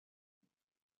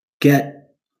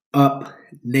Get Up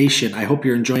Nation. I hope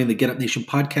you're enjoying the Get Up Nation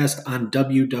podcast on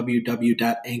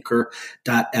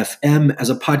www.anchor.fm.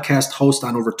 As a podcast host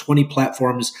on over 20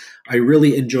 platforms, I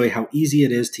really enjoy how easy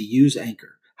it is to use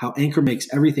Anchor, how Anchor makes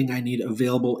everything I need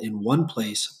available in one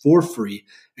place for free,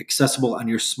 accessible on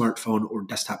your smartphone or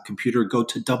desktop computer. Go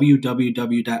to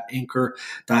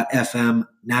www.anchor.fm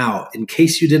now. In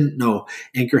case you didn't know,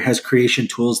 Anchor has creation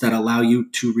tools that allow you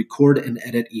to record and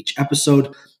edit each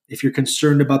episode. If you're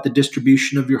concerned about the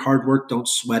distribution of your hard work, don't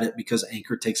sweat it because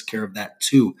Anchor takes care of that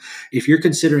too. If you're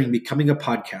considering becoming a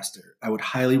podcaster, I would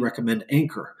highly recommend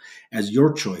Anchor as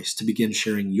your choice to begin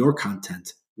sharing your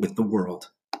content with the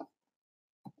world.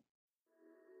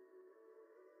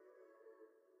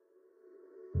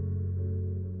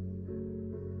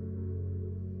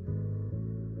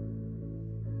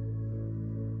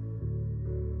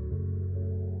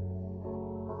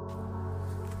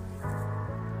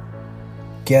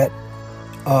 Get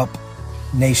Up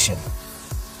Nation.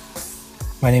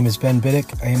 My name is Ben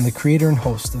Biddick. I am the creator and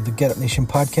host of the Get Up Nation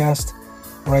podcast,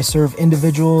 where I serve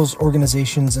individuals,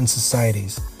 organizations, and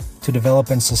societies to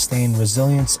develop and sustain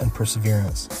resilience and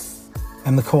perseverance.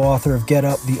 I'm the co-author of Get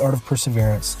Up, The Art of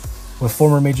Perseverance, with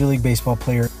former Major League Baseball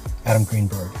player Adam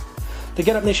Greenberg. The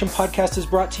Get Up Nation podcast is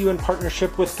brought to you in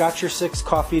partnership with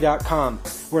GotYourSixCoffee.com,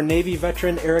 where Navy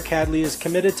veteran Eric Hadley is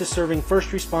committed to serving first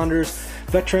responders,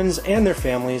 veterans, and their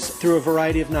families through a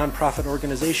variety of nonprofit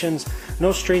organizations.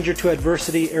 No stranger to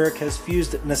adversity, Eric has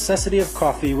fused necessity of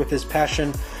coffee with his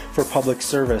passion for public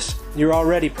service. You're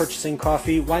already purchasing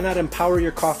coffee. Why not empower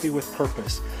your coffee with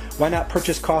purpose? Why not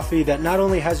purchase coffee that not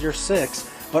only has your six,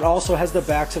 but also has the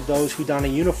backs of those who don a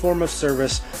uniform of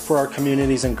service for our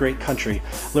communities and great country?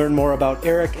 Learn more about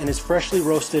Eric and his freshly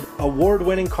roasted,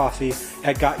 award-winning coffee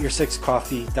at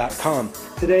GotYourSixCoffee.com.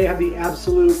 Today I have the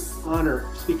absolute honor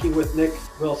of speaking with Nick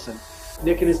Wilson.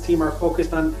 Nick and his team are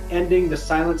focused on ending the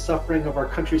silent suffering of our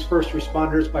country's first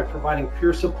responders by providing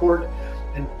peer support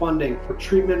and funding for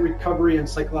treatment, recovery, and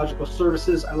psychological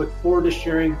services. I look forward to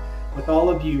sharing with all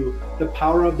of you the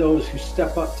power of those who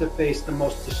step up to face the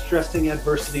most distressing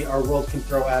adversity our world can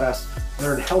throw at us,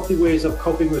 learn healthy ways of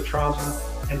coping with trauma,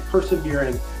 and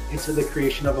persevering into the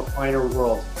creation of a finer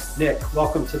world. Nick,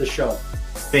 welcome to the show.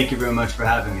 Thank you very much for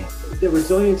having me. The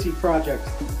Resiliency Project.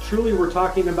 Truly, we're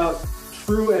talking about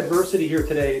true adversity here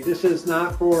today. This is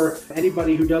not for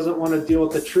anybody who doesn't want to deal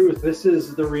with the truth. This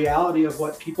is the reality of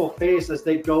what people face as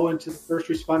they go into the first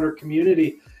responder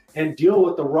community and deal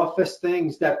with the roughest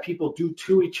things that people do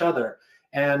to each other.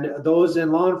 And those in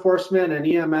law enforcement and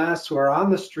EMS who are on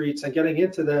the streets and getting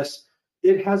into this,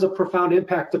 it has a profound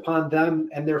impact upon them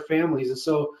and their families. And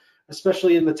so,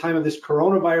 especially in the time of this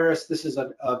coronavirus, this is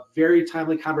a very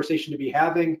timely conversation to be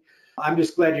having. I'm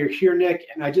just glad you're here, Nick.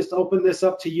 And I just open this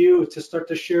up to you to start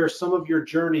to share some of your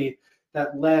journey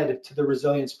that led to the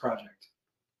Resilience Project.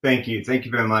 Thank you. Thank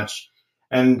you very much.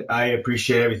 And I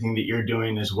appreciate everything that you're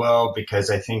doing as well, because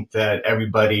I think that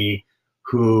everybody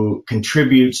who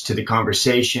contributes to the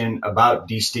conversation about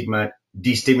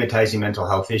destigmatizing mental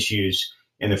health issues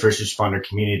in the first responder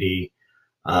community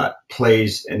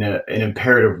plays an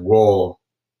imperative role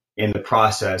in the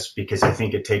process, because I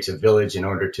think it takes a village in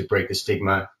order to break the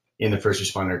stigma in the first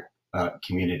responder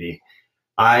community.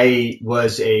 I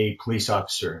was a police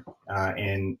officer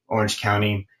in Orange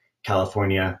County,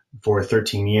 California for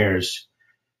 13 years.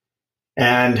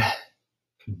 And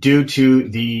due to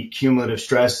the cumulative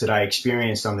stress that I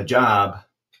experienced on the job,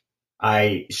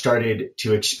 I started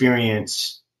to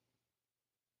experience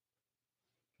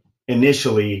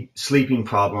initially sleeping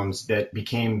problems that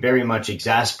became very much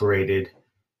exasperated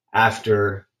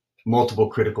after multiple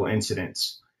critical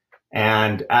incidents.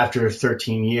 And after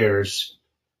 13 years,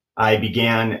 I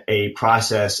began a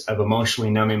process of emotionally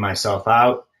numbing myself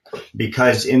out,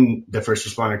 because in the first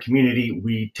responder community,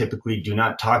 we typically do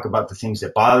not talk about the things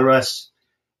that bother us.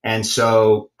 And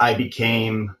so I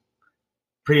became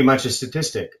pretty much a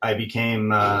statistic. I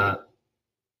became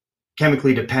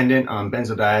chemically dependent on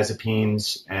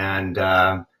benzodiazepines,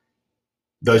 and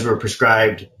those were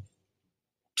prescribed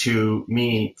to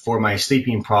me for my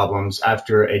sleeping problems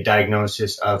after a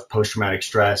diagnosis of post-traumatic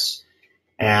stress.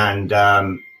 And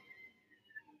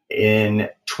in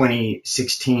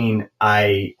 2016,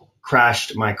 I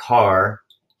crashed my car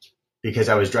because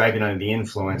I was driving under the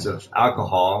influence of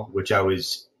alcohol, which I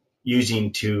was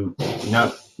using to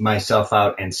numb myself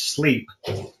out and sleep.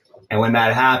 And when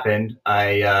that happened,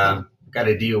 I got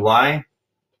a DUI.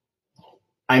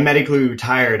 I medically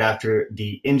retired after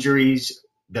the injuries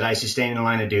that I sustained in the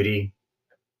line of duty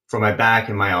from my back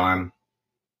and my arm.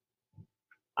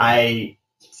 I,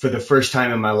 for the first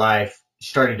time in my life,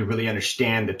 started to really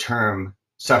understand the term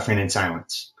suffering in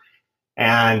silence.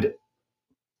 And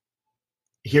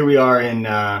here we are in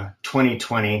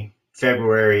 2020,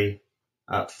 February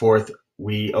 4th,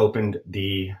 we opened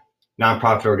the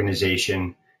nonprofit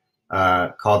organization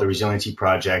called the Resiliency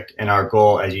Project. And our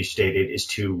goal, as you stated, is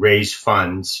to raise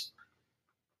funds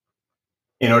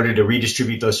in order to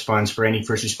redistribute those funds for any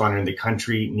first responder in the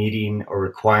country needing or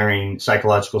requiring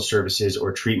psychological services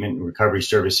or treatment and recovery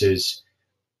services.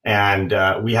 And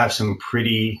we have some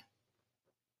pretty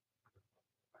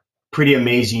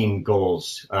amazing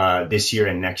goals this year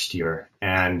and next year.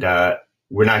 And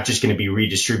we're not just going to be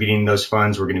redistributing those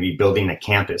funds. We're going to be building a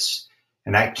campus.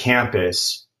 And that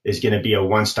campus is going to be a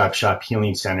one-stop shop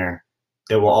healing center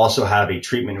that will also have a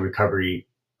treatment and recovery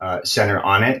center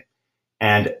on it.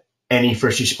 And any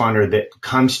first responder that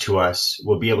comes to us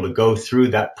will be able to go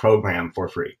through that program for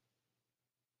free.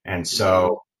 And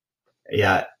so,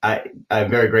 yeah, I'm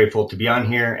very grateful to be on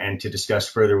here and to discuss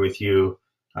further with you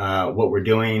what we're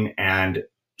doing and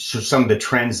so some of the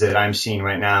trends that I'm seeing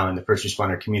right now in the first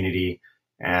responder community.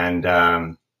 And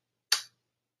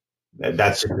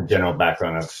that's the general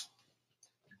background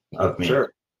of me.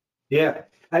 Sure. Yeah.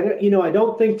 I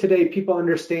don't think today people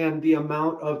understand the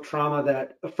amount of trauma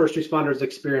that first responders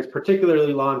experience,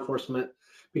 particularly law enforcement,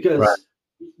 because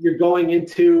you're going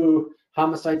into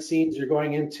homicide scenes, you're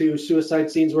going into suicide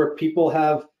scenes where people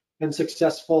have been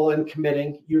successful in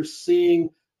committing. You're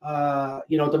seeing,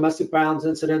 domestic violence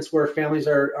incidents where families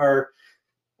are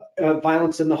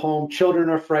violence in the home, children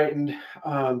are frightened.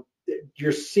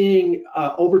 You're seeing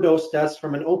overdose deaths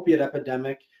from an opiate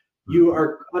epidemic. You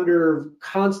are under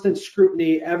constant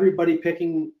scrutiny, everybody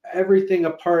picking everything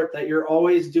apart that you're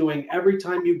always doing every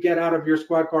time you get out of your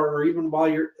squad car, or even while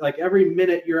you're like every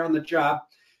minute you're on the job.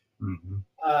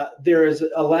 There is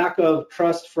a lack of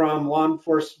trust from law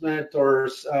enforcement or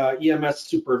EMS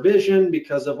supervision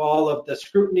because of all of the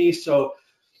scrutiny. So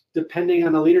depending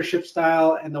on the leadership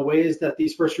style and the ways that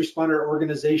these first responder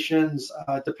organizations,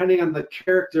 depending on the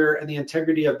character and the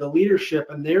integrity of the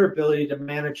leadership and their ability to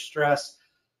manage stress,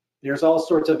 there's all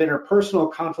sorts of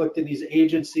interpersonal conflict in these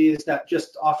agencies that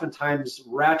just oftentimes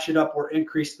ratchet up or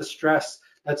increase the stress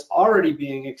that's already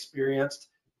being experienced.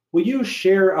 Will you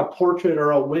share a portrait or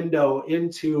a window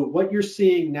into what you're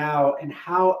seeing now and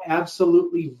how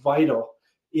absolutely vital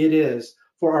it is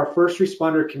for our first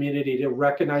responder community to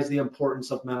recognize the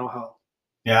importance of mental health?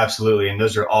 Yeah, absolutely. And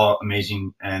those are all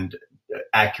amazing and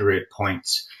accurate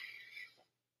points.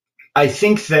 I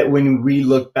think that when we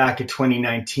look back at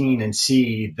 2019 and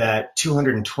see that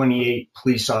 228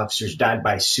 police officers died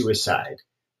by suicide,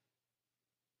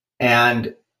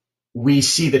 and we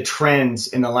see the trends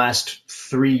in the last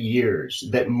 3 years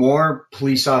that more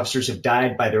police officers have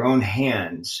died by their own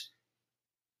hands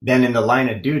than in the line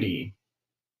of duty,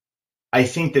 I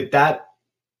think that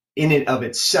in and of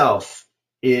itself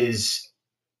is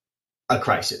a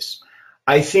crisis.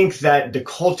 I think that the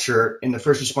culture in the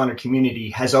first responder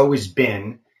community has always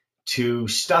been to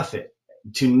stuff it,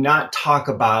 to not talk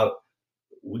about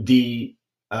the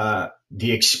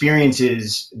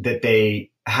experiences that they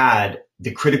had,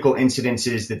 the critical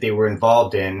incidences that they were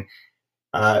involved in.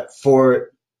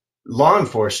 For law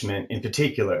enforcement in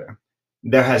particular,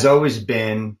 there has always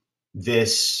been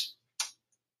this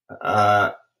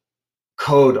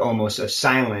code almost of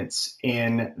silence,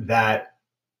 in that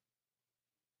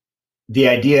the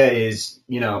idea is,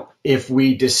 if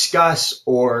we discuss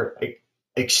or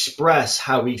express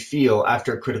how we feel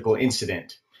after a critical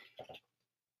incident,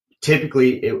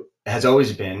 typically it has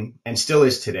always been, and still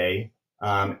is today,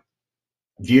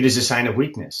 viewed as a sign of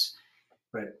weakness.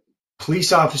 Right.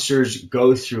 Police officers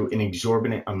go through an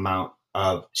exorbitant amount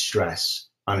of stress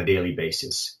on a daily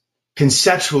basis.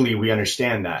 Conceptually, we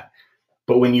understand that.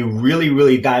 But when you really,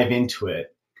 really dive into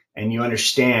it and you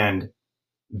understand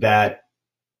that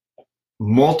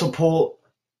multiple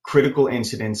critical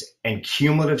incidents and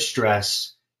cumulative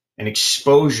stress and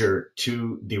exposure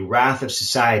to the wrath of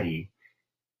society,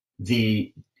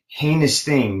 the heinous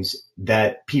things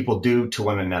that people do to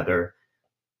one another,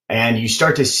 and you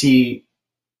start to see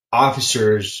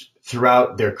officers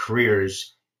throughout their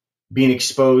careers being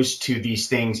exposed to these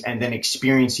things and then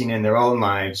experiencing in their own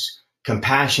lives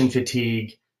compassion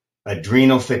fatigue,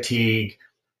 adrenal fatigue.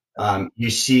 You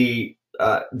see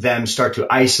them start to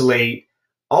isolate.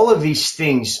 All of these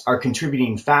things are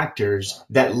contributing factors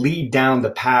that lead down the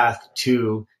path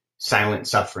to silent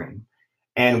suffering.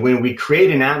 And when we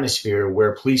create an atmosphere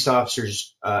where police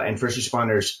officers and first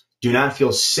responders do not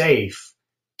feel safe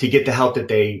to get the help that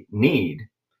they need,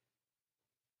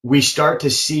 we start to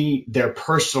see their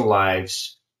personal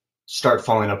lives start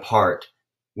falling apart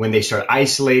when they start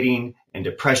isolating and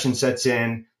depression sets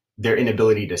in, their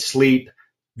inability to sleep.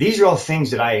 These are all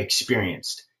things that I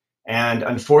experienced. And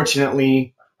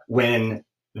unfortunately, when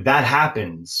that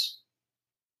happens,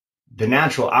 the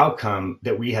natural outcome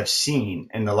that we have seen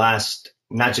in the last,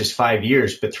 not just 5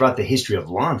 years, but throughout the history of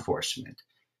law enforcement,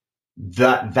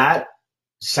 that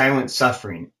silent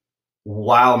suffering,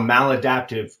 while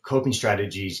maladaptive coping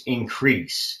strategies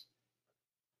increase,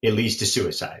 it leads to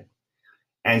suicide.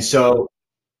 And so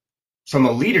from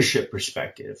a leadership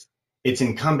perspective, it's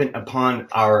incumbent upon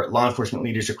our law enforcement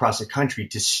leaders across the country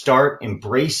to start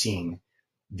embracing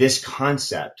this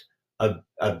concept of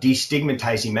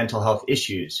destigmatizing mental health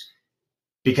issues,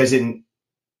 because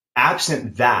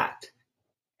absent that,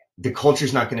 the culture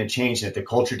is not going to change. And if the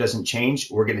culture doesn't change,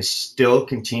 we're going to still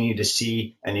continue to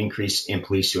see an increase in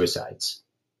police suicides.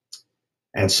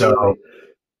 And so,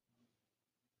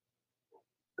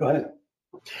 go ahead.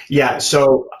 Yeah.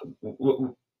 So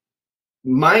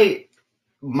my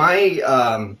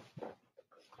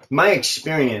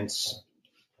experience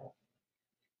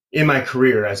in my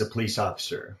career as a police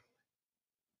officer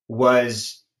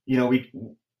was,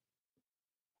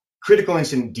 critical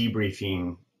incident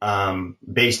debriefing,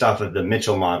 based off of the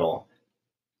Mitchell model,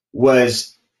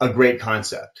 was a great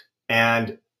concept.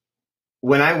 And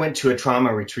when I went to a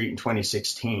trauma retreat in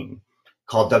 2016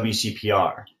 called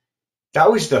WCPR,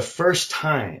 that was the first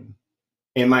time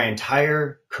in my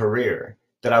entire career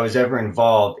that I was ever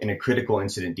involved in a critical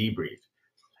incident debrief.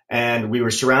 And we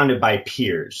were surrounded by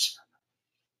peers.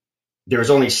 There was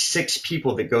only 6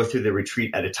 people that go through the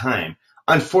retreat at a time.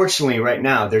 Unfortunately, right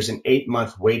now, there's an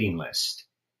 8-month waiting list.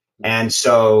 And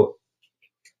so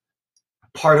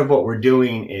part of what we're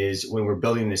doing is, when we're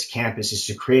building this campus, is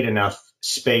to create enough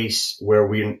space where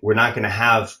we're not going to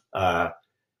have a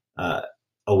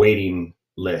waiting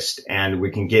list, and we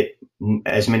can get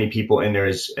as many people in there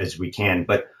as we can.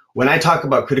 But when I talk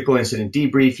about critical incident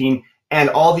debriefing and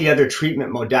all the other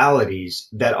treatment modalities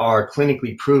that are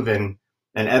clinically proven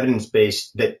and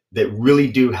evidence-based that really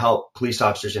do help police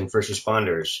officers and first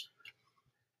responders,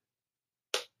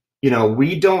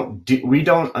 we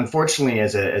don't unfortunately,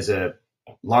 as a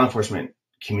law enforcement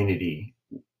community,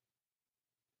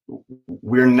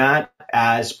 we're not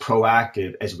as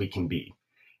proactive as we can be.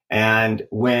 And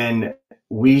when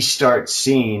we start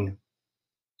seeing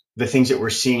the things that we're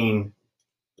seeing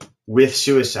with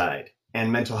suicide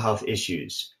and mental health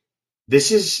issues,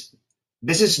 this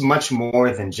is much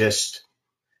more than just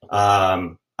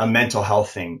a mental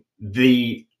health thing.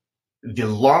 The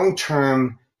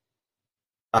long-term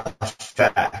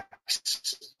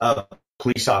effects of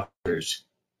police officers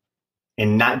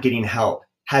and not getting help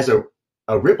has a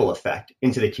ripple effect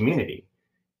into the community.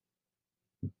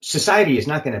 Society is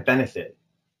not going to benefit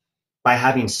by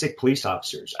having sick police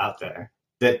officers out there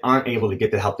that aren't able to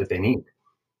get the help that they need.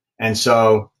 And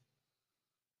so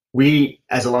we,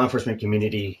 as a law enforcement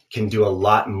community, can do a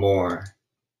lot more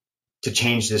to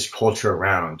change this culture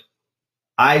around.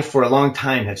 I, for a long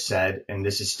time, have said, and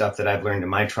this is stuff that I've learned in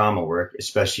my trauma work,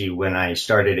 especially when I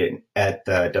started it at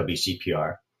the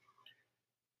WCPR,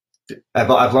 I've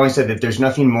always said that there's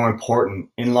nothing more important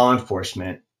in law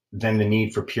enforcement than the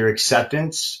need for peer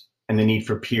acceptance and the need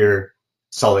for peer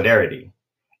solidarity.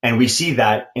 And we see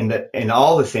that in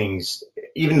all the things,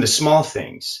 even the small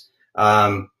things.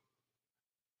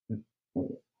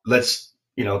 Let's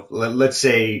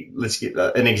get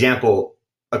an example: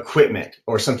 equipment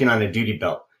or something on a duty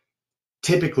belt.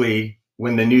 Typically,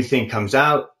 when the new thing comes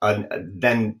out,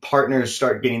 then partners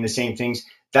start getting the same things.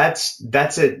 That's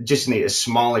just a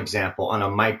small example on a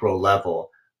micro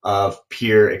level of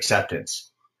peer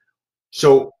acceptance.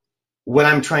 So what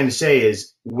I'm trying to say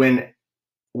is, when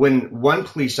one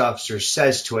police officer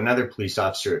says to another police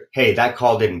officer, "Hey, that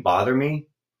call didn't bother me,"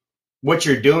 what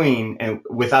you're doing, and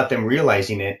without them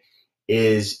realizing it,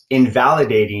 is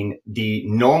invalidating the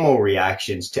normal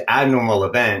reactions to abnormal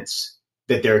events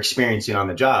that they're experiencing on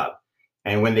the job.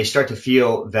 And when they start to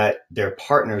feel that their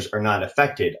partners are not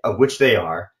affected, of which they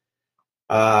are,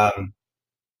 that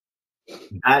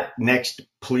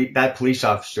police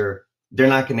officer, they're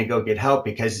not going to go get help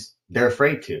because they're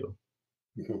afraid to.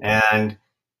 Mm-hmm. And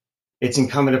it's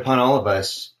incumbent upon all of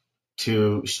us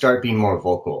to start being more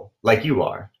vocal, like you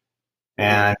are.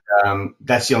 And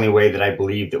that's the only way that I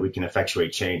believe that we can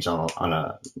effectuate change on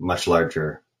a much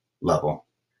larger level.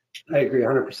 I agree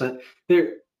 100%.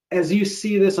 As you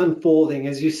see this unfolding,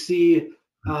 as you see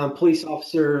police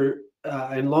officer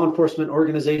and law enforcement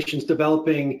organizations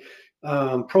developing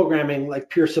programming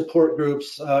like peer support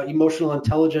groups, emotional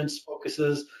intelligence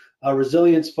focuses,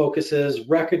 resilience focuses,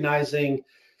 recognizing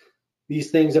these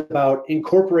things about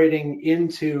incorporating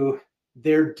into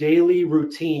their daily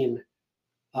routine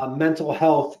mental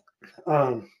health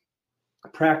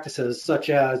practices such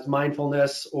as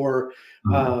mindfulness or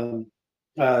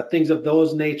things of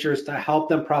those natures to help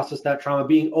them process that trauma,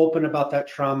 being open about that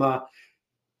trauma.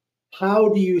 How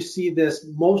do you see this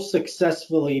most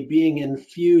successfully being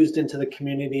infused into the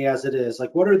community as it is?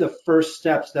 Like, what are the first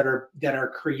steps that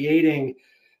are creating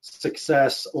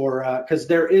success? Or because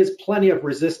there is plenty of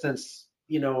resistance,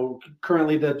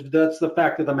 currently. That's the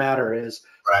fact of the matter is,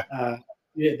 Right.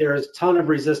 There is a ton of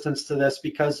resistance to this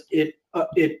because it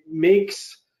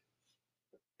makes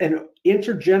an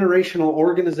intergenerational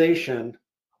organization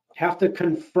have to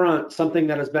confront something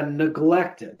that has been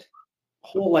neglected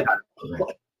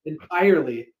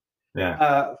entirely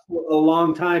for a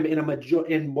long time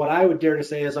in what I would dare to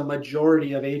say is a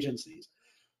majority of agencies.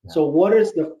 Yeah. So what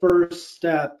is the first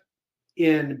step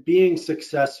in being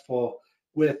successful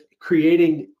with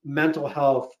creating mental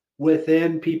health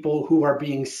within people who are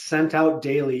being sent out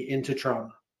daily into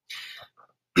trauma?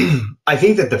 I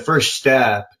think that the first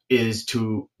step is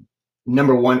to,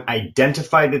 number one,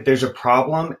 identify that there's a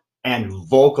problem and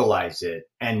vocalize it,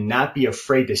 and not be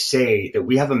afraid to say that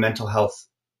we have a mental health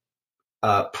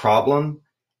problem,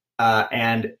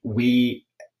 and we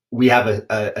have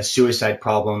a suicide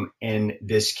problem in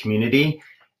this community,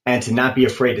 and to not be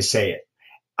afraid to say it.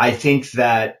 I think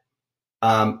that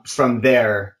from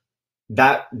there,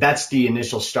 that's the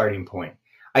initial starting point.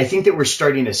 I think that we're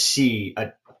starting to see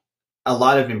a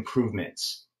lot of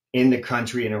improvements in the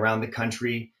country and around the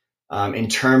country in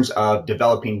terms of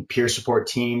developing peer support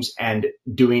teams and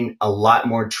doing a lot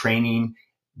more training,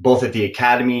 both at the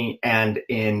academy and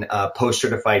in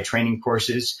post-certified training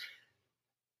courses.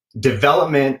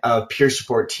 Development of peer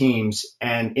support teams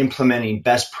and implementing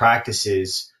best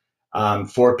practices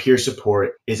for peer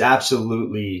support is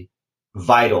absolutely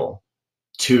vital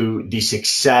to the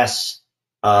success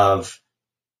of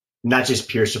not just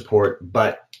peer support,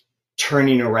 but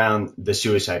turning around the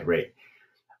suicide rate.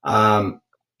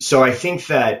 So I think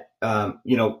that,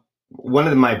 one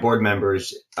of my board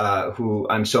members, who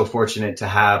I'm so fortunate to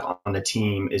have on the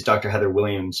team, is Dr. Heather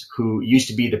Williams, who used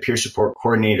to be the peer support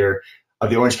coordinator of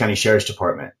the Orange County Sheriff's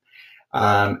Department.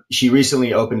 She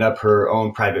recently opened up her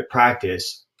own private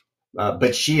practice,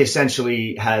 but she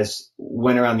essentially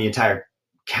went around the entire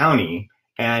county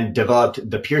and developed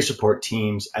the peer support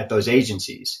teams at those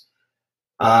agencies.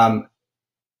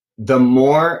 The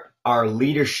more our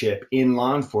leadership in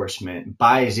law enforcement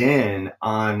buys in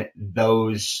on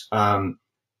those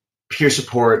peer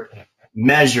support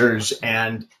measures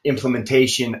and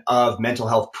implementation of mental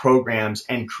health programs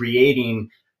and creating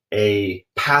a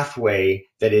pathway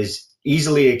that is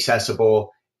easily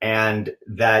accessible and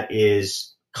that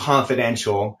is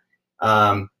confidential,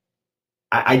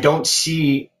 I don't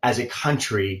see as a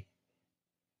country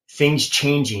things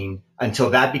changing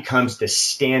until that becomes the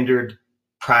standard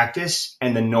practice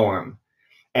and the norm.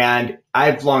 And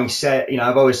I've always said,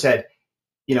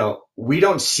 we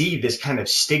don't see this kind of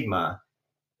stigma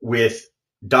with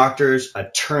doctors,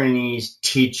 attorneys,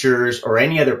 teachers, or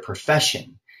any other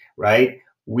profession, right?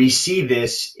 We see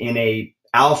this in a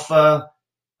alpha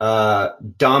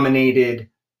dominated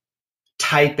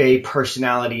type A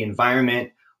personality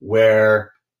environment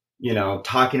where,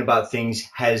 talking about things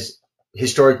has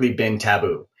historically been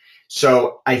taboo.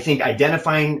 So I think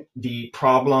identifying the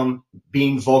problem,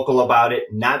 being vocal about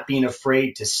it, not being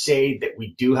afraid to say that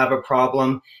we do have a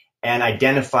problem, and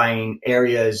identifying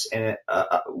areas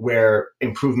where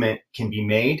improvement can be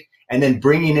made, and then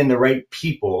bringing in the right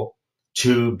people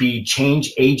to be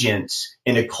change agents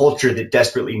in a culture that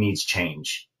desperately needs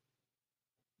change.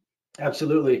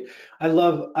 Absolutely. I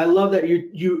love that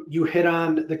you hit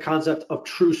on the concept of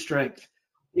true strength.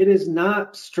 It is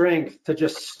not strength to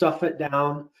just stuff it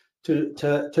down, to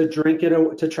drink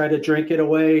it, to try to drink it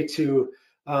away, to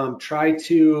try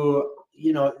to,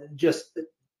 we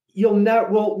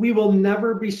will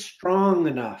never be strong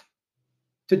enough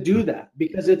to do that,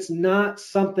 because it's not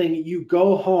something you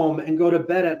go home and go to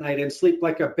bed at night and sleep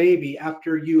like a baby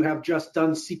after you have just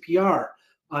done CPR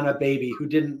on a baby who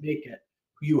didn't make it.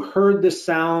 You heard the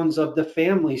sounds of the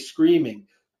family screaming.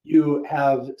 You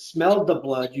have smelled the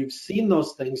blood. You've seen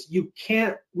those things.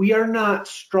 We are not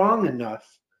strong enough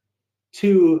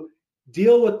to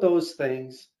deal with those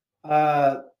things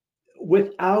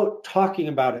without talking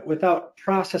about it, without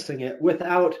processing it,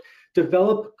 without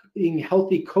developing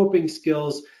healthy coping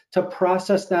skills to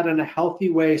process that in a healthy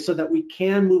way so that we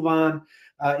can move on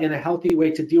in a healthy way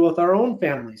to deal with our own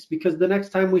families. Because the next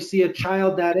time we see a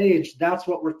child that age, that's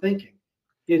what we're thinking.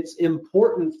 It's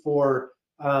important for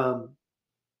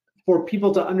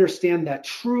people to understand that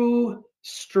true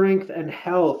strength and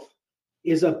health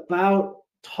is about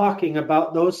talking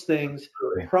about those things,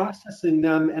 processing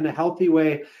them in a healthy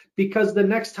way, because the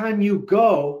next time you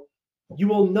go, you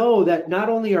will know that not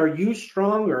only are you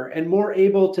stronger and more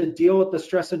able to deal with the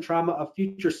stress and trauma of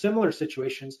future similar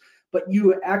situations, but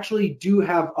you actually do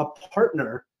have a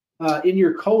partner in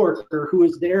your coworker who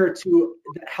is there to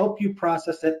help you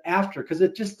process it after, because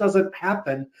it just doesn't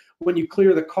happen when you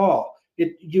clear the call.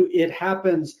 It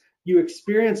happens, you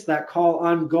experience that call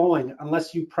ongoing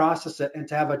unless you process it. And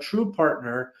to have a true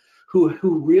partner who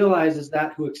realizes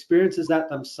that, who experiences that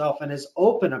themselves and is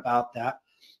open about that,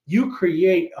 you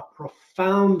create a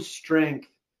profound strength,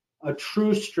 a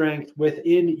true strength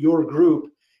within your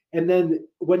group. And then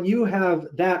when you have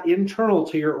that internal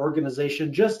to your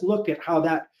organization, just look at how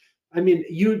that, I mean,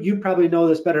 you probably know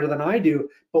this better than I do,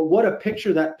 but what a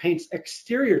picture that paints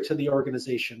exterior to the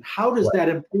organization. How does that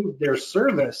improve their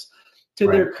service to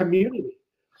their community?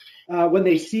 When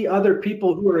they see other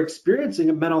people who are experiencing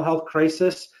a mental health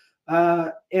crisis,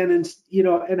 and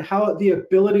how the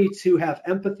ability to have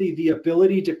empathy, the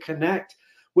ability to connect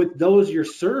with those you're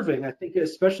serving. I think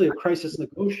especially of crisis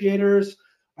negotiators.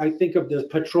 I think of the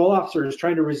patrol officers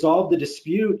trying to resolve the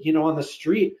dispute, on the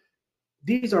street.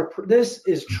 This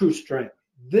is true strength.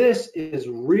 This is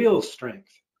real strength.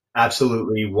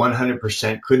 Absolutely,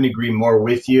 100%. Couldn't agree more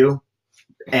with you.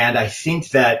 And I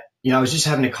think that, I was just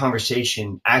having a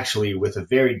conversation actually with a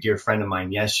very dear friend of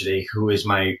mine yesterday, who is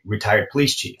my retired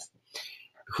police chief,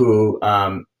 who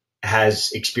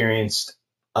has experienced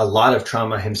a lot of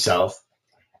trauma himself.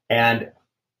 And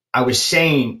I was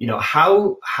saying,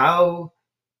 how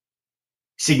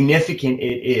significant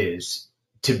it is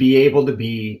to be able to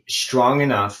be strong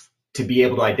enough to be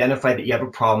able to identify that you have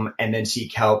a problem and then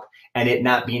seek help, and it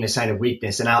not being a sign of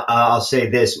weakness. And I'll say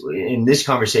this, in this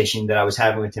conversation that I was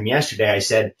having with him yesterday, I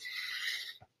said,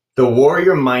 the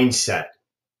warrior mindset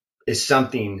is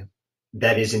something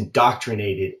that is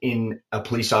indoctrinated in a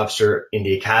police officer in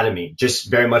the academy, just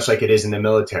very much like it is in the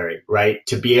military, right?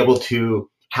 To be able to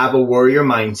have a warrior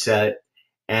mindset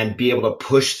and be able to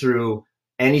push through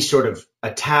any sort of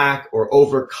attack or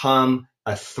overcome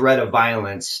a threat of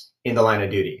violence in the line of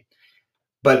duty.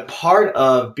 But part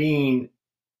of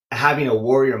having a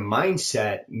warrior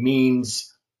mindset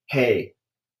means, hey,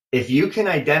 if you can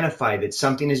identify that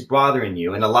something is bothering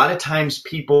you, and a lot of times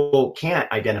people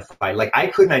can't identify, like I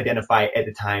couldn't identify at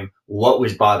the time what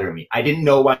was bothering me. I didn't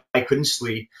know why I couldn't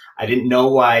sleep. I didn't know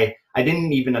why. I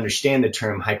didn't even understand the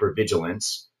term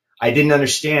hypervigilance. I didn't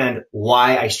understand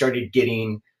why I started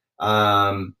getting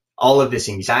all of this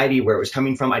anxiety, where it was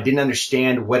coming from. I didn't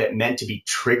understand what it meant to be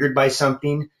triggered by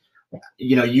something.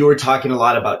 You were talking a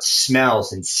lot about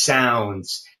smells and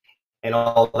sounds and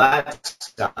all that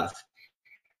stuff.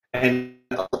 And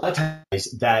a lot of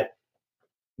times that,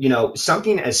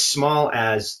 something as small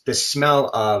as the smell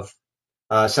of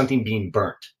something being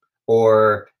burnt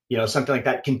or, something like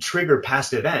that can trigger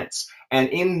past events. And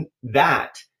in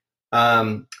that,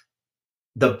 the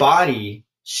body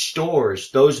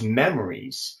stores those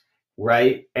memories,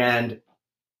 right? And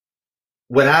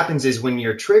what happens is when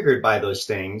you're triggered by those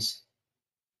things,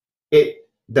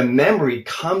 the memory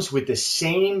comes with the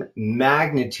same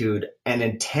magnitude and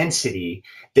intensity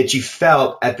that you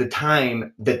felt at the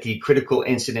time that the critical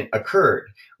incident occurred,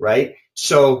 right?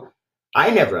 So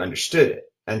I never understood it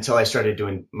until I started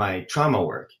doing my trauma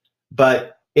work.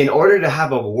 But in order to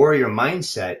have a warrior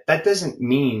mindset, that doesn't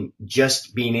mean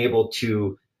just being able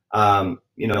to,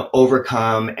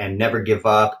 overcome and never give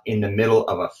up in the middle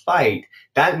of a fight.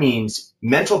 That means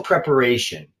mental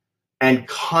preparation and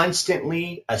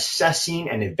constantly assessing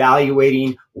and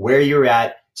evaluating where you're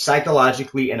at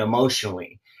psychologically and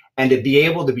emotionally, and to be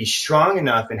able to be strong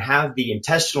enough and have the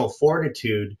intestinal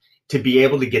fortitude to be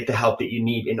able to get the help that you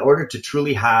need in order to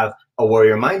truly have a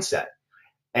warrior mindset.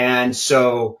 And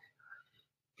so,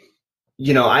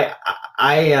 I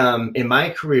in my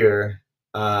career,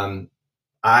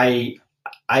 I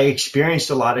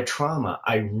experienced a lot of trauma.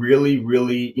 I really,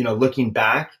 really, looking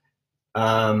back,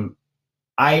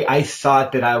 I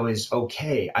thought that I was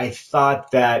okay. I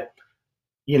thought that,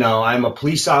 I'm a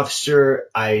police officer.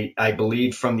 I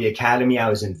believed from the academy I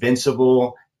was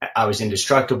invincible. I was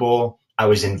indestructible. I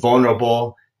was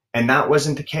invulnerable. And that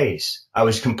wasn't the case. I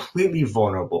was completely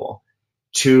vulnerable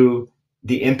to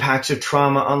the impacts of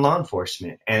trauma on law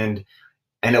enforcement. And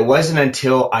it wasn't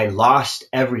until I lost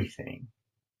everything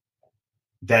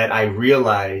that I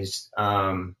realized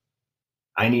I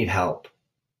need help.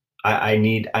 I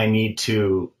need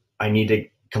to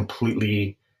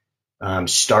completely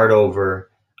start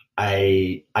over.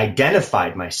 I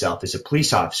identified myself as a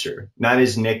police officer, not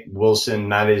as Nick Wilson,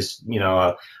 not as,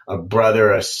 a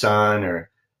brother, a son,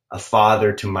 or a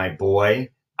father to my boy.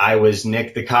 I was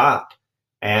Nick the cop.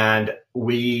 And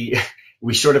we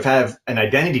sort of have an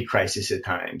identity crisis at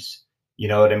times. You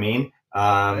know what I mean?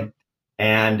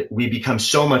 And we become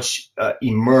so much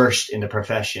immersed in the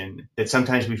profession that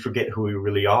sometimes we forget who we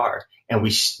really are, and we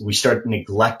start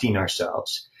neglecting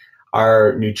ourselves,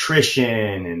 our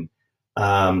nutrition,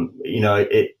 and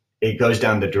it goes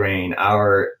down the drain.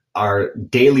 Our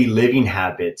daily living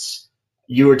habits.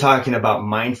 You were talking about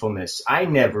mindfulness. I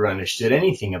never understood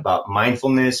anything about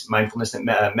mindfulness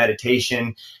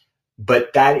meditation,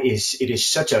 but it is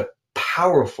such a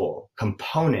powerful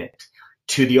component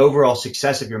to the overall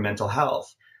success of your mental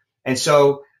health. And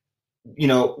so,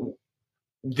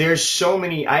 there's so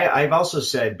many, I've also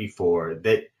said before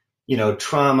that,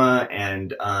 trauma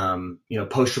and,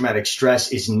 post-traumatic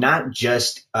stress is not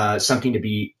just something to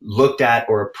be looked at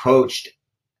or approached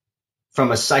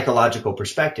from a psychological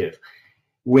perspective.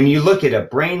 When you look at a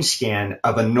brain scan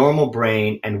of a normal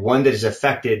brain and one that is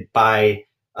affected by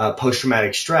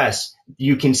post-traumatic stress,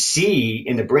 you can see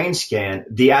in the brain scan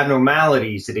the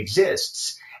abnormalities that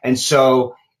exists. And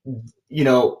so,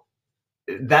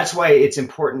 that's why it's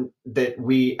important that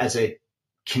we as a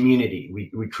community,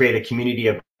 we create a community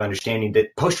of understanding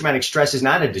that post-traumatic stress is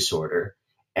not a disorder,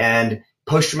 and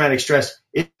post-traumatic stress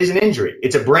is an injury.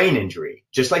 It's a brain injury,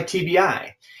 just like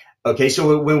TBI. Okay,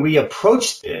 so when we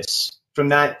approach this from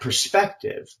that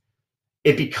perspective,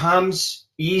 it becomes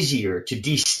easier to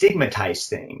destigmatize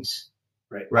things,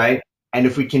 right? And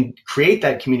if we can create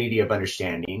that community of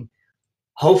understanding,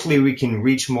 hopefully we can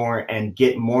reach more and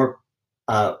get more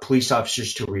police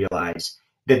officers to realize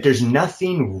that there's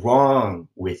nothing wrong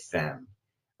with them.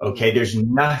 Okay, there's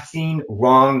nothing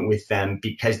wrong with them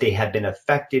because they have been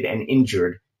affected and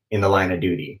injured in the line of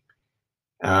duty.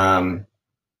 So,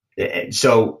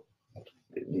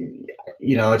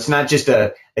 it's not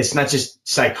just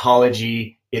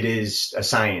psychology. It is a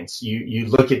science. You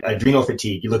look at adrenal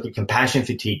fatigue, you look at compassion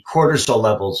fatigue, cortisol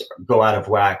levels go out of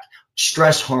whack,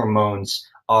 stress hormones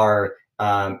are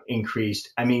increased.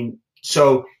 I mean,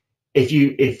 so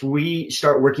if we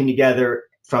start working together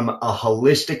from a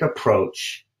holistic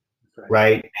approach,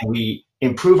 right, and we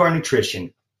improve our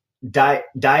nutrition, diet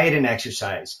and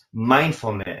exercise,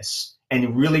 mindfulness,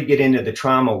 and really get into the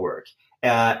trauma work,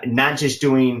 not just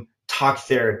doing talk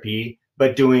therapy,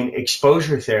 but doing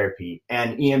exposure therapy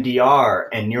and EMDR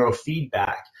and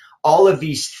neurofeedback. All of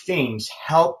these things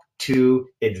help to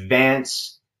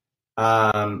advance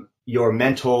your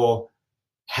mental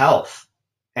health.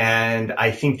 And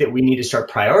I think that we need to start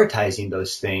prioritizing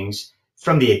those things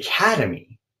from the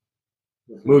academy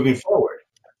moving forward.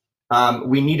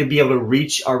 We need to be able to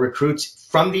reach our recruits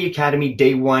from the academy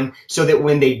day one, so that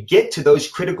when they get to those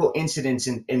critical incidents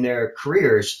in their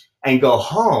careers and go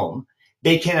home,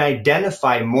 they can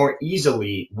identify more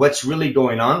easily what's really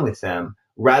going on with them,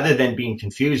 rather than being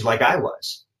confused like I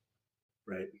was.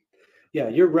 Right. Yeah,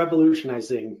 you're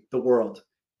revolutionizing the world.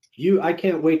 I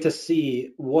can't wait to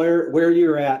see where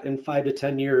you're at in 5 to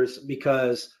 10 years,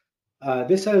 because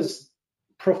this has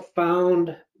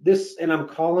profound, and I'm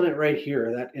calling it right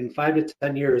here, that in 5 to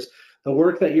 10 years, the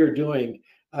work that you're doing,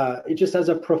 it just has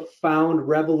a profound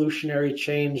revolutionary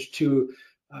change to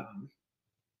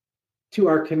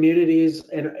our communities,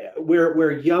 and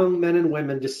where young men and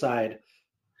women decide,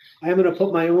 I'm going to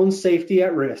put my own safety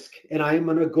at risk, and I am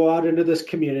going to go out into this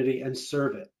community and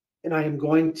serve it. And I am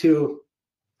going to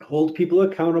hold people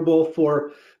accountable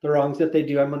for the wrongs that they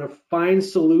do. I'm going to find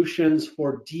solutions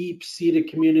for deep-seated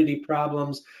community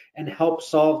problems and help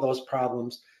solve those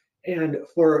problems. And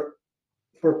for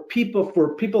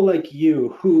people like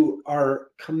you who are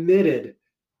committed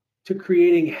to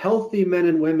creating healthy men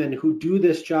and women who do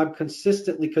this job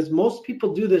consistently, because most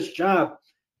people do this job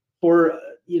for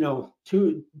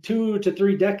 2 to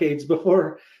 3 decades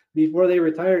before they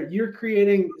retire. You're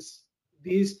creating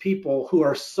these people who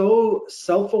are so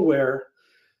self-aware,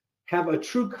 have a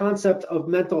true concept of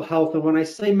mental health. And when I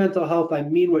say mental health, I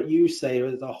mean what you say,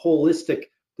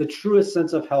 the truest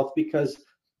sense of health, because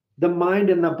the mind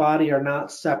and the body are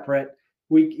not separate.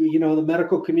 The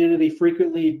medical community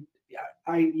frequently,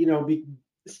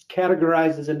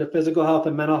 categorizes into physical health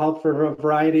and mental health for a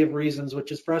variety of reasons,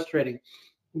 which is frustrating.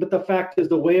 But the fact is,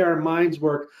 the way our minds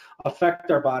work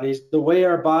affect our bodies. The way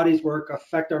our bodies work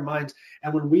affect our minds.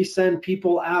 And when we send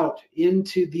people out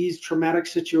into these traumatic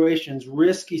situations,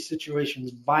 risky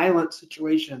situations, violent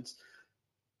situations,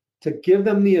 to give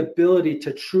them the ability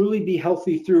to truly be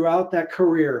healthy throughout that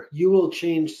career, you will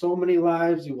change so many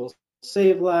lives. You will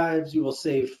save lives. You will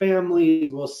save families.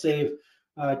 You will save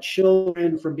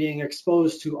children from being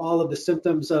exposed to all of the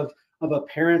symptoms of a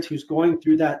parent who's going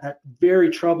through that very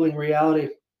troubling reality.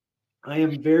 I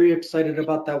am very excited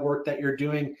about that work that you're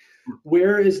doing.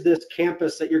 Where is this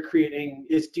campus that you're creating?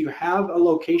 Do you have a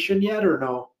location yet, or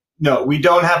no? No, we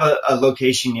don't have a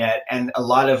location yet. And a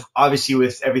lot of, obviously,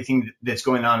 with everything that's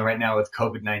going on right now with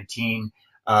COVID-19,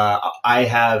 I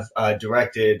have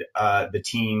directed the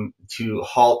team to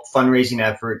halt fundraising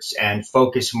efforts and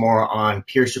focus more on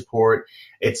peer support.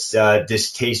 It's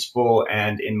distasteful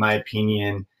and, in my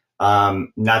opinion,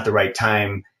 not the right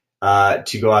time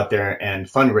to go out there and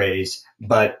fundraise.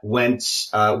 But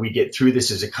once we get through this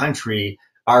as a country,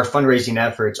 our fundraising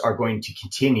efforts are going to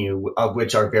continue, of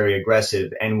which are very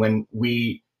aggressive. And when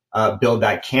we build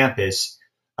that campus,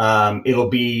 it'll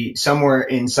be somewhere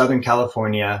in Southern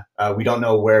California. We don't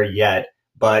know where yet,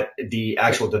 but the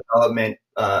actual development,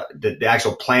 the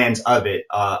actual plans of it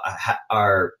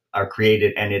are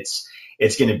created, and it's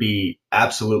going to be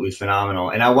absolutely phenomenal.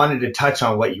 And I wanted to touch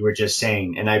on what you were just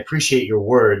saying, and I appreciate your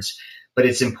words, but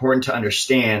it's important to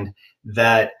understand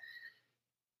that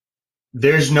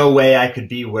there's no way I could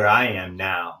be where I am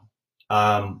now,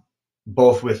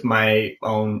 both with my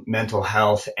own mental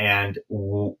health and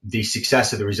the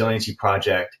success of the Resiliency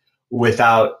Project,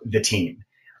 without the team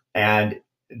and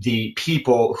the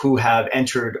people who have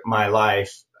entered my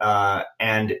life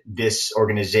and this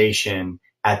organization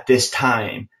at this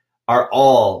time are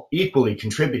all equally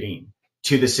contributing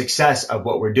to the success of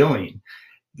what we're doing.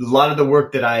 A lot of the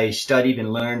work that I studied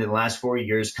and learned in the last 4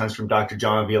 years comes from Dr.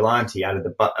 John Violante out of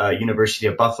the University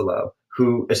of Buffalo,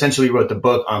 who essentially wrote the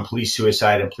book on police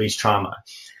suicide and police trauma.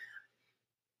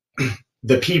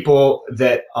 The people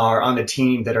that are on the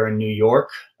team that are in New York,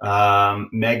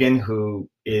 Megan, who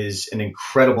is an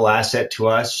incredible asset to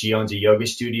us. She owns a yoga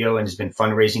studio and has been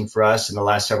fundraising for us in the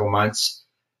last several months.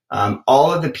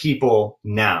 All of the people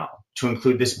now, to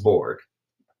include this board,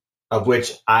 of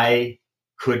which I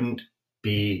couldn't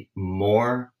be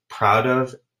more proud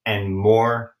of and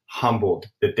more humbled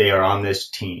that they are on this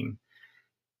team,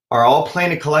 are all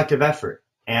playing a collective effort.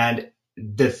 And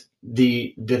the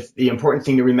important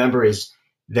thing to remember is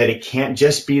that it can't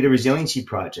just be the Resiliency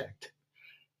Project.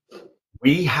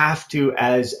 We have to,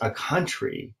 as a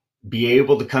country, be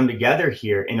able to come together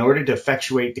here in order to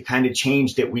effectuate the kind of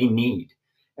change that we need.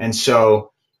 And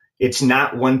so it's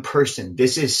not one person.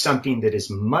 This is something that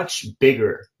is much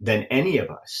bigger than any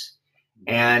of us.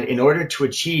 And in order to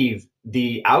achieve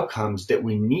the outcomes that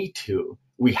we need to,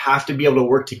 we have to be able to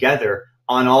work together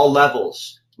on all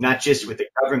levels, not just with the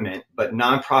government, but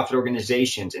nonprofit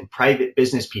organizations and private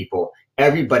business people.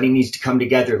 Everybody needs to come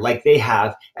together like they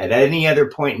have at any other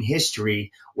point in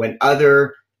history when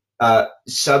other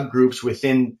subgroups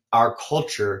within our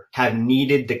culture have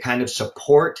needed the kind of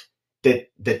support that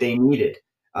they needed.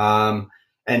 And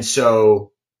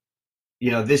so,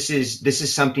 this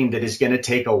is something that is going to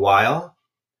take a while.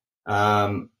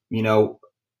 I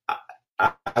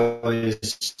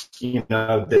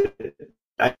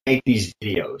make these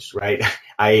videos, right?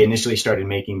 I initially started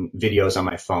making videos on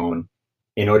my phone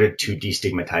in order to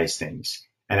destigmatize things.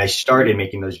 And I started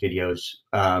making those videos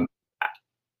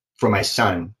for my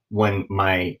son when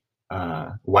my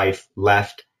wife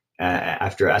left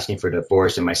after asking for a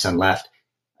divorce, and my son left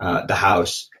the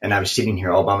house. And I was sitting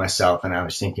here all by myself, and I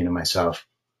was thinking to myself,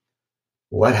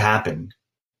 what happened?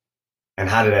 And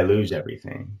how did I lose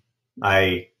everything?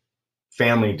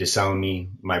 Family disowned me.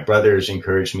 My brothers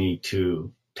encouraged me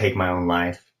to take my own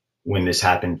life when this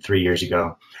happened 3 years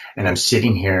ago. And I'm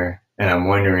sitting here and I'm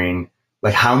wondering,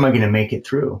 how am I going to make it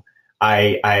through?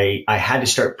 I had to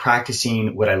start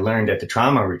practicing what I learned at the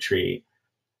trauma retreat.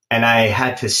 And I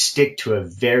had to stick to a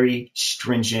very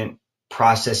stringent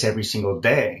process every single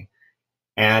day.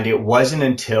 And it wasn't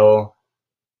until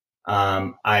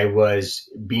I was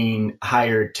being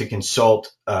hired to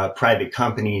consult private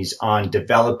companies on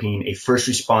developing a first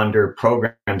responder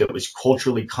program that was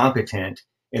culturally competent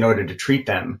in order to treat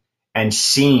them, and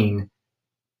seeing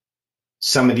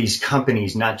some of these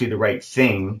companies not do the right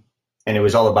thing, and it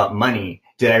was all about money,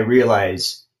 did I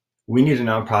realize we need a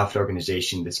nonprofit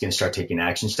organization that's going to start taking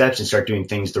action steps and start doing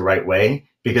things the right way,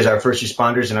 because our first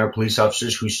responders and our police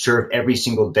officers who serve every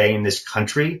single day in this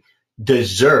country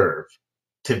deserve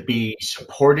to be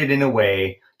supported in a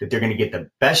way that they're going to get the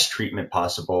best treatment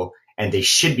possible, and they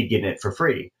should be getting it for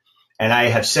free. And I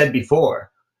have said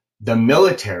before, the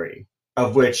military,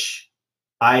 of which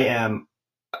I am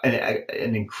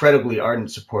an incredibly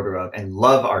ardent supporter of and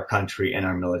love our country and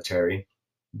our military,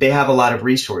 they have a lot of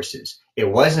resources. It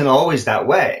wasn't always that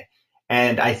way.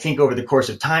 And I think over the course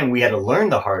of time, we had to learn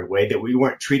the hard way that we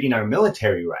weren't treating our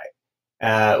military right.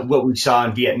 What we saw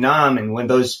in Vietnam and when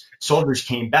those soldiers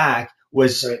came back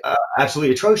was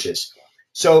absolutely atrocious.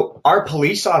 So our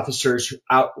police officers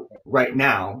out right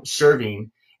now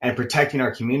serving and protecting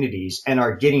our communities and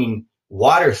are getting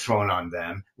water thrown on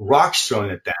them, rocks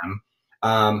thrown at them,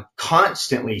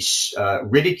 constantly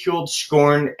ridiculed,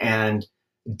 scorned, and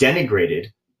denigrated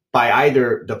by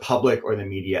either the public or the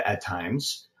media at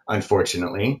times,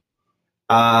 unfortunately.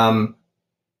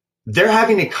 They're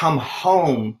having to come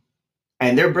home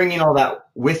and they're bringing all that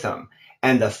with them.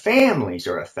 And the families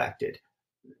are affected.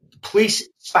 Police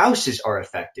spouses are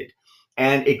affected.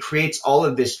 And it creates all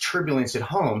of this turbulence at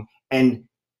home. And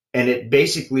it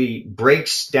basically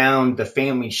breaks down the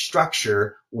family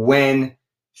structure when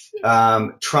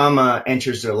trauma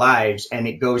enters their lives and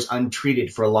it goes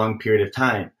untreated for a long period of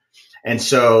time. And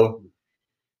so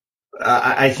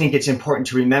I think it's important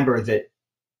to remember that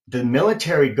the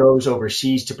military goes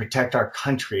overseas to protect our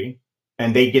country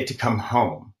and they get to come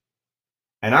home.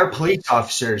 And our police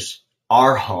officers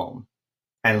are home,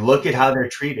 and look at how they're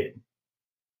treated.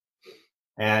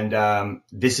 And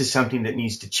this is something that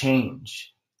needs to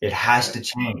change. It has to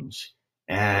change.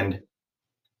 And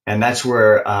that's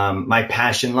where my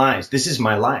passion lies. This is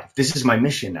my life. This is my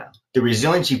mission now. The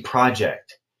Resiliency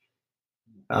Project,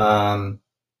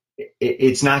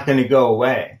 it's not going to go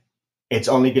away. It's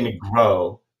only going to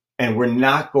grow. And we're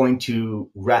not going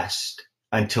to rest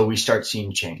until we start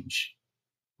seeing change.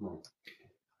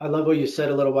 I love what you said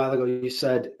a little while ago. You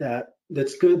said that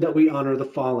it's good that we honor the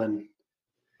fallen,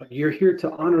 but you're here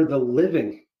to honor the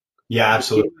living. Yeah,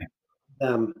 absolutely.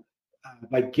 Them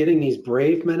by getting these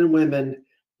brave men and women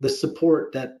the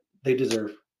support that they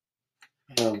deserve.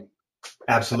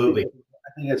 Absolutely. I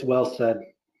think it's well said.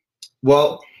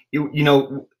 Well, you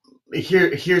know,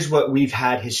 here's what we've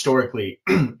had historically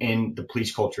in the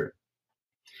police culture.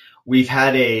 We've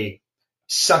had a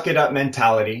suck it up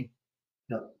mentality.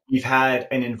 Yep. We've had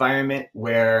an environment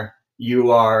where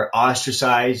you are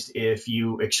ostracized if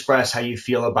you express how you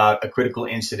feel about a critical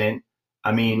incident.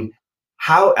 I mean,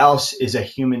 how else is a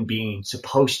human being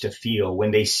supposed to feel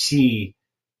when they see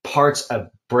parts of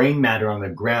brain matter on the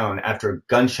ground after a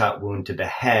gunshot wound to the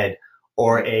head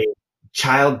or a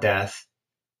child death,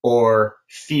 or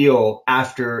feel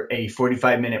after a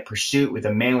 45-minute pursuit with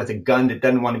a man with a gun that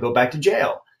doesn't want to go back to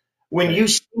jail? When you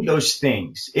see those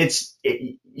things, it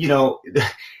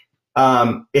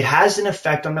has an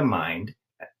effect on the mind,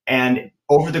 and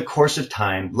over the course of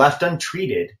time, left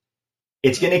untreated,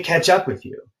 it's going to catch up with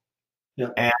you.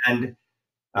 Yeah. And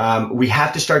we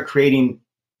have to start creating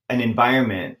an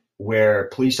environment where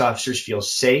police officers feel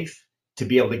safe to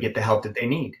be able to get the help that they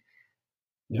need.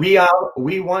 Yeah.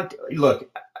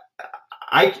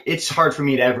 It's hard for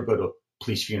me to ever go to a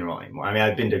police funeral anymore. I mean,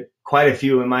 I've been to quite a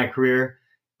few in my career.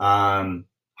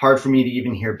 Hard for me to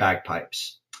even hear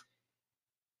bagpipes.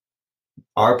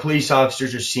 Our police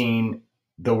officers are seeing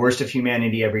the worst of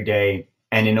humanity every day.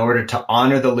 And in order to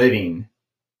honor the living,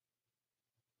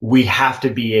 we have to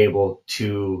be able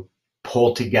to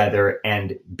pull together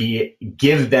and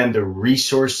give them the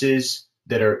resources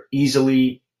that are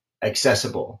easily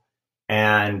accessible.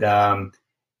 And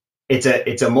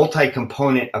it's a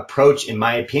multi-component approach, in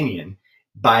my opinion,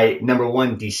 by number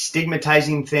one,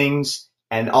 destigmatizing things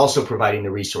and also providing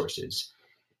the resources.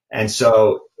 And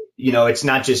so, it's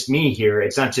not just me here.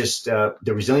 It's not just the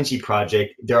Resiliency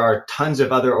Project. There are tons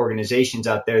of other organizations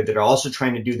out there that are also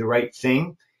trying to do the right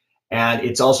thing. And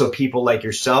it's also people like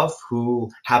yourself who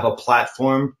have a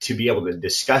platform to be able to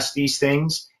discuss these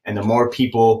things. And the more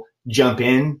people jump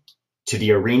in to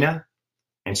the arena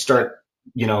and start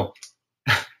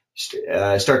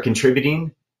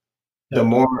contributing, the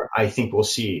more I think we'll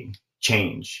see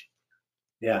change.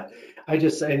 Yeah. And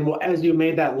as you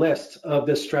made that list of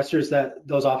the stressors that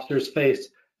those officers face,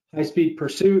 high-speed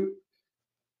pursuit,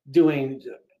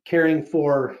 caring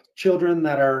for children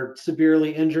that are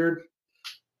severely injured,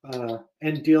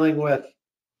 and dealing with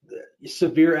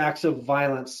severe acts of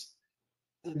violence.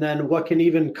 And then what can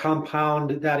even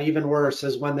compound that even worse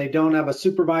is when they don't have a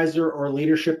supervisor or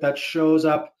leadership that shows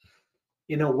up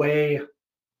in a way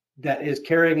that is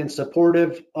caring and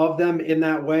supportive of them in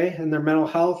that way in their mental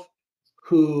health,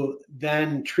 who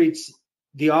then treats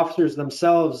the officers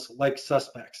themselves like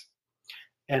suspects.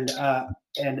 And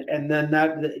then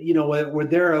that, where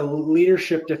there are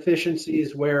leadership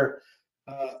deficiencies, where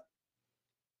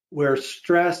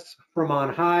stress from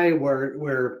on high,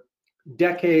 where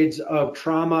decades of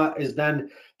trauma is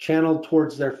then channeled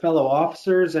towards their fellow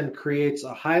officers and creates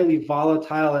a highly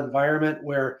volatile environment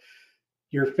where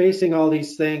you're facing all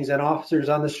these things, and officers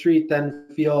on the street then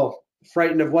feel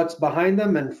frightened of what's behind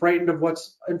them and frightened of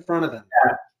what's in front of them.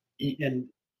 Yeah. And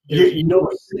you're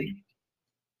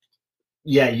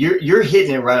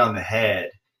hitting it right on the head.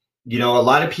 A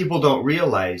lot of people don't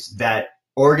realize that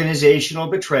organizational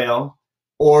betrayal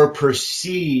or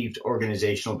perceived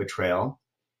organizational betrayal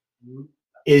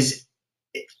is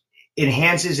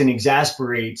enhances and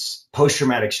exasperates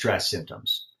post-traumatic stress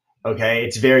symptoms. Okay,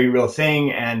 it's a very real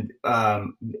thing, and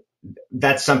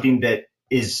that's something that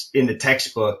is in the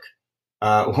textbook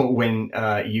when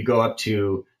you go up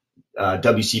to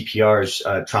WCPR's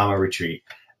trauma retreat.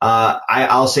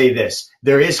 I'll say this: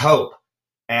 there is hope,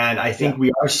 and I think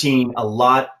we are seeing a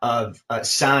lot of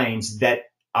signs that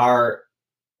our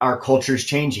culture is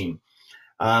changing.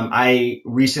 I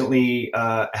recently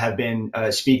have been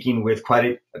speaking with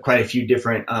quite a few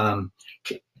different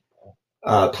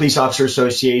police officer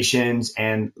associations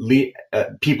and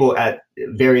people at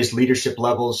various leadership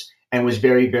levels, and was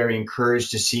very, very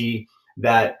encouraged to see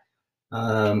that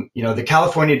the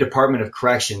California Department of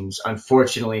Corrections,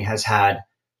 unfortunately, has had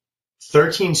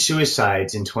 13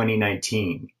 suicides in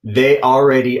 2019. They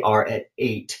already are at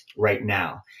 8 right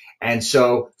now. And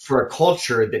so for a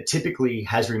culture that typically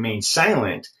has remained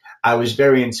silent, I was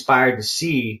very inspired to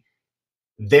see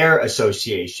their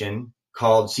association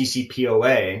called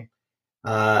CCPOA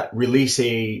release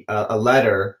a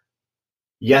letter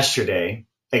yesterday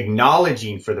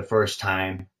acknowledging for the first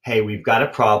time, hey, we've got a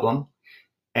problem.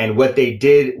 And what they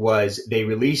did was they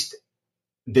released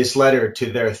this letter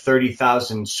to their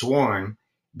 30,000 sworn,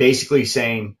 basically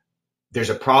saying, there's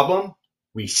a problem.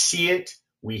 We see it.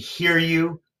 We hear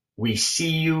you. We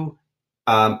see you.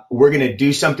 We're going to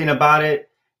do something about it.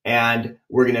 And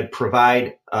we're going to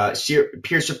provide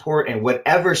peer support and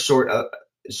whatever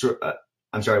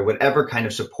whatever kind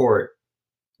of support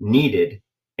needed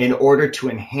in order to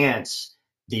enhance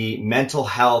the mental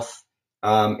health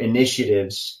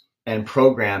initiatives and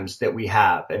programs that we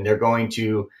have. And they're going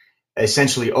to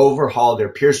essentially overhaul their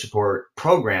peer support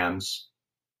programs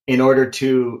in order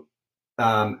to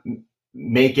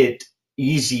make it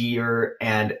easier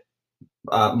and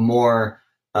more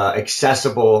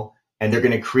accessible. And they're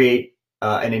going to create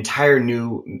an entire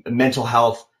new mental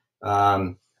health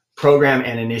program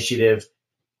and initiative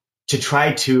to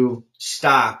try to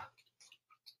stop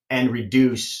and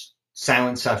reduce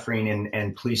silent suffering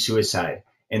and police suicide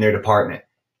in their department.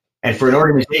 And for an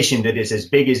organization that is as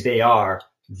big as they are,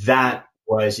 that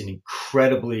was an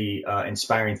incredibly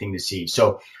inspiring thing to see.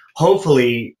 So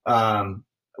hopefully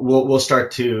we'll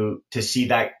start to see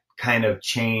that kind of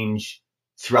change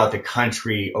throughout the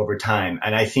country over time.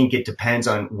 And I think it depends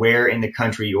on where in the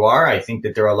country you are. I think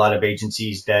that there are a lot of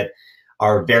agencies that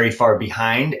are very far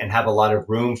behind and have a lot of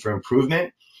room for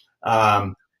improvement.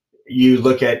 You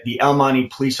look at the El Monte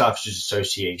Police Officers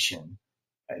Association.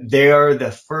 They are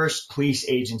the first police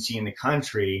agency in the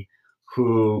country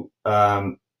who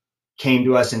came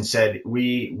to us and said,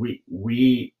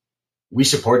 we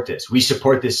support this. We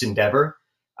support this endeavor.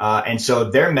 And so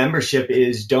their membership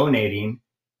is donating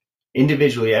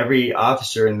individually. Every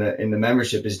officer in the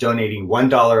membership is donating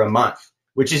 $1 a month,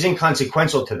 which is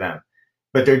inconsequential to them,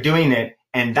 but they're doing it.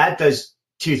 And that does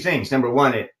two things. Number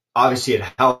one, it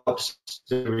helps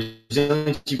the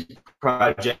Resiliency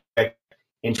Project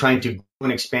in trying to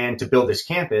and expand to build this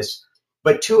campus.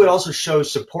 But two, it also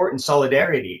shows support and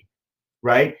solidarity,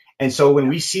 right? And so when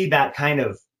we see that kind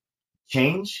of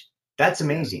change, that's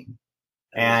amazing.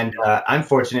 And I'm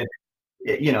fortunate,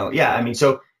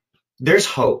 so there's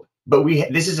hope, but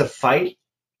this is a fight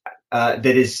that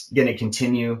is going to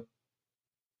continue.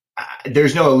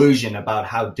 There's no illusion about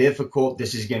how difficult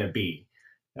this is going to be.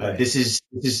 Right. This is,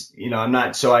 I'm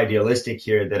not so idealistic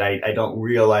here that I don't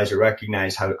realize or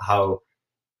recognize how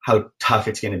tough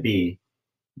it's going to be,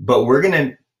 but we're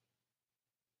going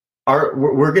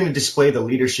to display the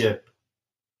leadership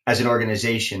as an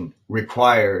organization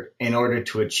required in order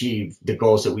to achieve the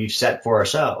goals that we've set for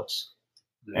ourselves.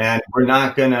 And we're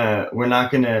not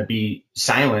gonna be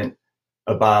silent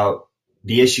about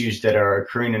the issues that are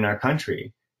occurring in our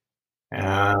country.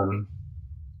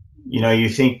 You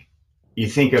think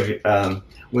of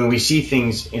when we see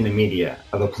things in the media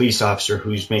of a police officer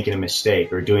who's making a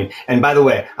mistake or doing, and by the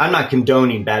way, I'm not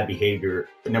condoning bad behavior,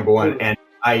 number one, and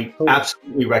I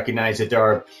absolutely recognize that there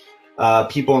are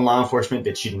people in law enforcement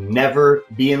that should never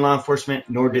be in law enforcement,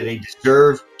 nor do they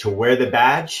deserve to wear the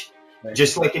badge. Right.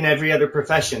 Just like in every other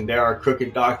profession, there are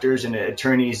crooked doctors and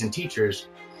attorneys and teachers.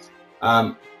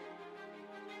 But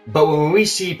when we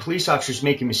see police officers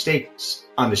making mistakes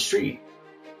on the street,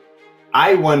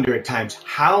 I wonder at times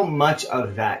how much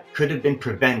of that could have been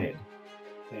prevented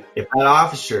if that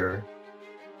officer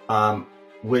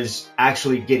was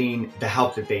actually getting the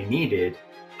help that they needed.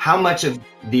 How much of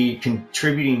the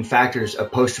contributing factors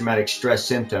of post-traumatic stress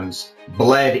symptoms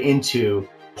bled into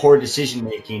poor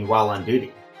decision-making while on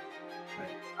duty.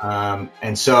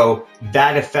 And so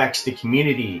that affects the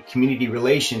community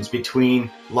relations between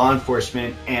law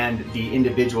enforcement and the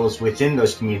individuals within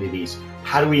those communities.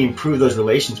 How do we improve those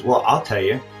relations? Well, I'll tell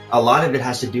you, a lot of it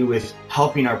has to do with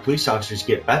helping our police officers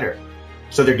get better.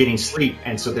 So they're getting sleep,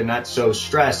 and so they're not so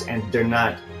stressed, and they're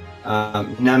not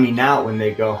numbing out when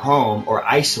they go home, or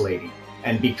isolating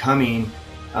and becoming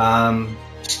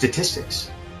statistics.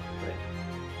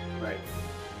 Right.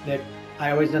 Nick,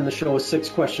 I always end the show with 6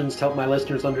 questions to help my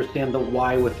listeners understand the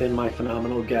why within my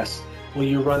phenomenal guests. Will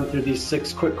you run through these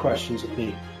 6 quick questions with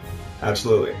me?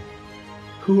 Absolutely.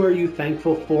 Who are you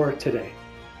thankful for today?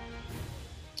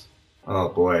 Oh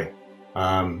boy.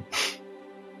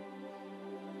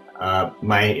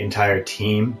 My entire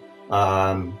team.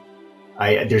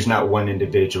 There's not one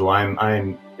individual.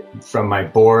 I'm from my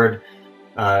board,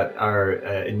 our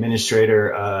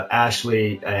administrator,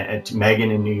 Ashley, and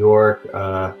Megan in New York.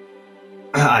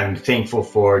 I'm thankful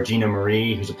for Gina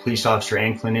Marie, who's a police officer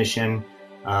and clinician.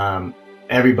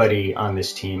 Everybody on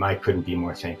this team, I couldn't be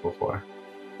more thankful for.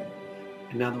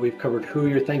 And now that we've covered who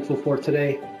you're thankful for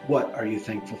today, what are you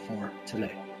thankful for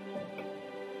today?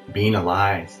 Being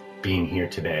alive, being here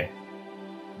today.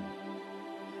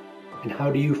 And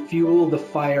how do you fuel the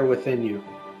fire within you?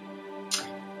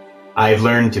 I've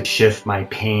learned to shift my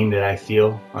pain that I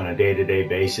feel on a day-to-day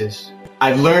basis.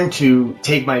 I've learned to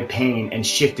take my pain and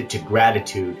shift it to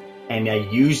gratitude, and I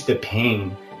use the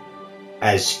pain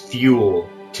as fuel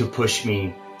to push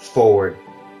me forward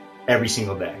every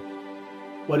single day.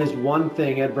 What is one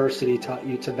thing adversity taught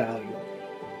you to value?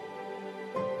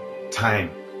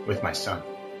 Time with my son.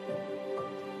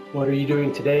 What are you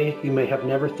doing today you may have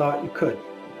never thought you could?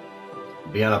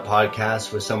 Be on a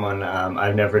podcast with someone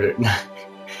I've never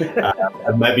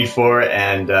I've met before,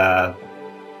 and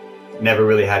never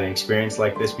really had an experience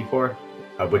like this before,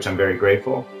 of which I'm very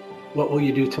grateful. What will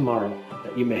you do tomorrow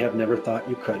that you may have never thought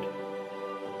you could?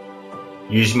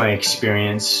 Use my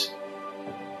experience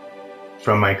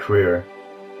from my career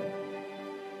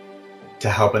to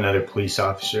help another police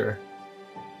officer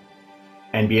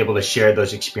and be able to share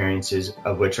those experiences,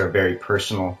 of which are very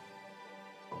personal,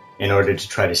 in order to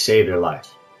try to save their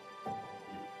life.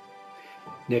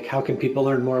 Nick, how can people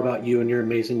learn more about you and your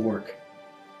amazing work?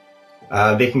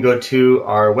 They can go to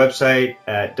our website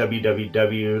at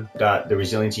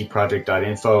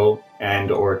www.theresiliencyproject.info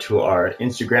and or to our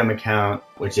Instagram account,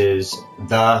 which is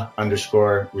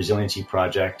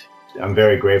 _resiliencyproject. I'm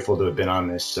very grateful to have been on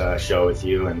this show with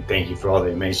you, and thank you for all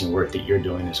the amazing work that you're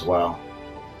doing as well.